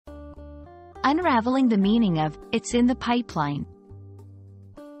Unraveling the meaning of "it's in the pipeline."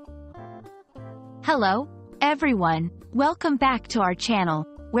 Hello, everyone. Welcome back to our channel,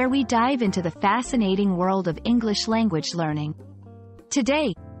 where we dive into the fascinating world of English language learning.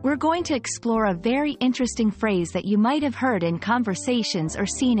 Today, we're going to explore a very interesting phrase that you might have heard in conversations or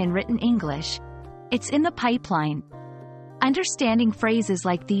seen in written English. It's in the pipeline. Understanding phrases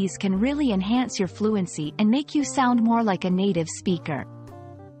like these can really enhance your fluency and make you sound more like a native speaker.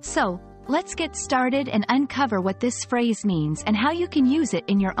 So, let's get started and uncover what this phrase means and how you can use it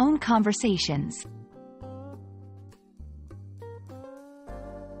in your own conversations.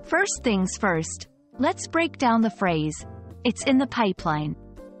 First things first, let's break down the phrase, "it's in the pipeline."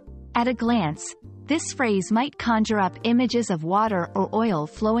 At a glance, this phrase might conjure up images of water or oil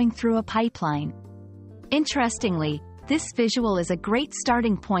flowing through a pipeline. Interestingly, this visual is a great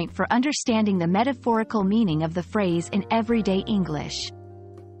starting point for understanding the metaphorical meaning of the phrase in everyday English.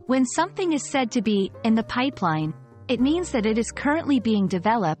 When something is said to be in the pipeline, it means that it is currently being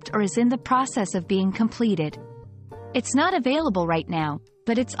developed or is in the process of being completed. It's not available right now,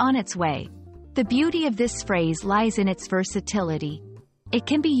 but it's on its way. The beauty of this phrase lies in its versatility. It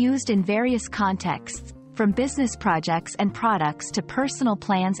can be used in various contexts, from business projects and products to personal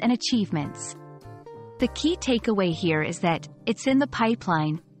plans and achievements. The key takeaway here is that "it's in the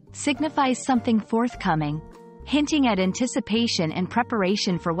pipeline" signifies something forthcoming, hinting at anticipation and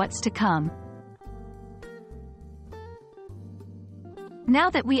preparation for what's to come. Now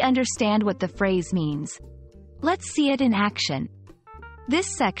that we understand what the phrase means, let's see it in action.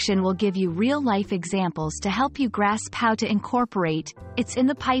 This section will give you real-life examples to help you grasp how to incorporate "it's in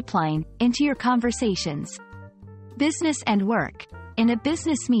the pipeline" into your conversations. Business and work. In a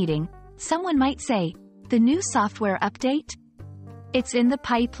business meeting, someone might say, "The new software update? It's in the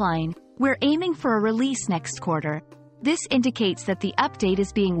pipeline. We're aiming for a release next quarter." This indicates that the update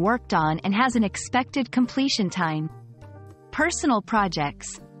is being worked on and has an expected completion time. Personal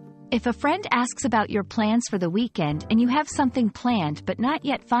projects. If a friend asks about your plans for the weekend and you have something planned but not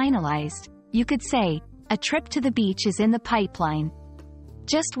yet finalized, you could say, "A trip to the beach is in the pipeline.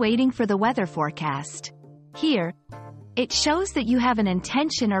 Just waiting for the weather forecast." Here, it shows that you have an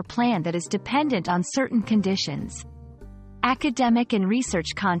intention or plan that is dependent on certain conditions. Academic and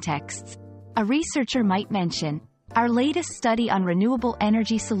research contexts. A researcher might mention, "Our latest study on renewable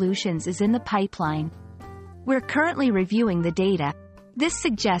energy solutions is in the pipeline. We're currently reviewing the data." This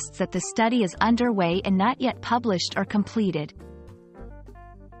suggests that the study is underway and not yet published or completed.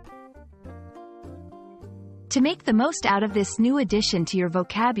 To make the most out of this new addition to your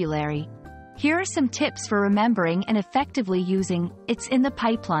vocabulary, here are some tips for remembering and effectively using "it's in the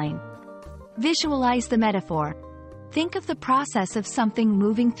pipeline." Visualize the metaphor. Think of the process of something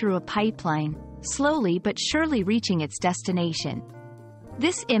moving through a pipeline, slowly but surely reaching its destination.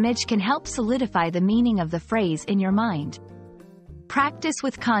 This image can help solidify the meaning of the phrase in your mind. Practice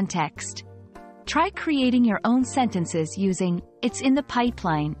with context. Try creating your own sentences using "it's in the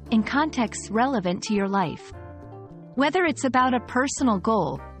pipeline" in contexts relevant to your life. Whether it's about a personal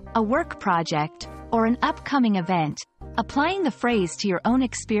goal, a work project, or an upcoming event, applying the phrase to your own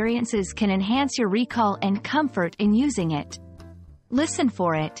experiences can enhance your recall and comfort in using it. Listen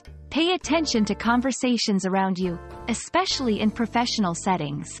for it. Pay attention to conversations around you, especially in professional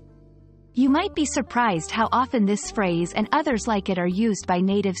settings. You might be surprised how often this phrase and others like it are used by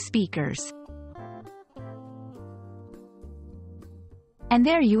native speakers. And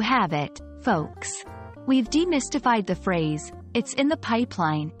there you have it, folks. We've demystified the phrase, "it's in the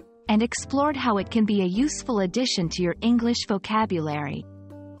pipeline," and explored how it can be a useful addition to your English vocabulary.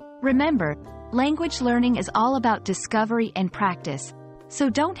 Remember, language learning is all about discovery and practice, so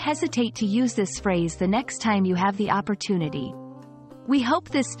don't hesitate to use this phrase the next time you have the opportunity. We hope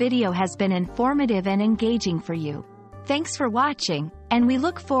this video has been informative and engaging for you. Thanks for watching, and we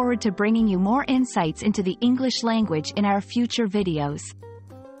look forward to bringing you more insights into the English language in our future videos.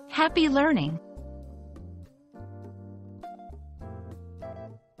 Happy learning!